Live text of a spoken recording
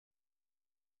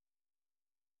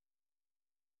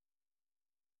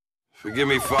Forgive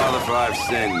me, Father, for I've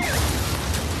sinned.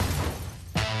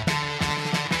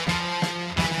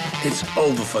 It's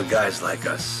over for guys like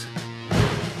us.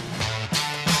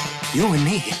 You and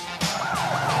me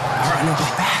are on our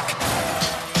way back.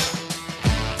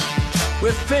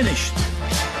 We're finished.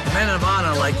 Men of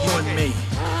honor like you and me.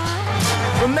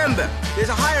 Remember, there's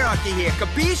a hierarchy here,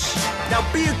 capiche? Now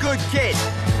be a good kid.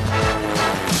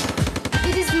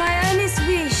 It is my earnest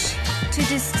wish to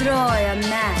destroy a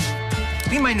man.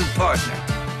 Be my new partner,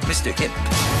 Mr. Hip.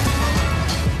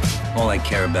 All I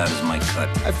care about is my cut.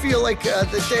 I feel like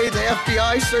the day the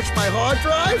FBI searched my hard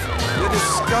drive. You're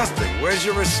disgusting. Where's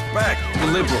your respect? The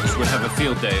liberals would have a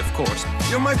field day, of course.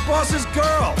 You're my boss's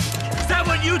girl. Is that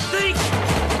what you think?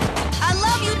 I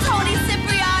love you, Tony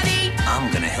Cipriani.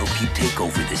 I'm gonna help you take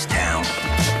over this town.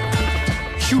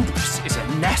 Hubris is a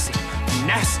nasty,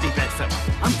 nasty bedfellow.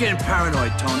 I'm getting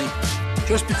paranoid, Tony.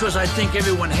 Just because I think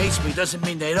everyone hates me doesn't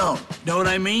mean they don't. Know what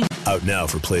I mean? Out now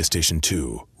for PlayStation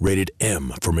 2. Rated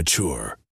M for mature.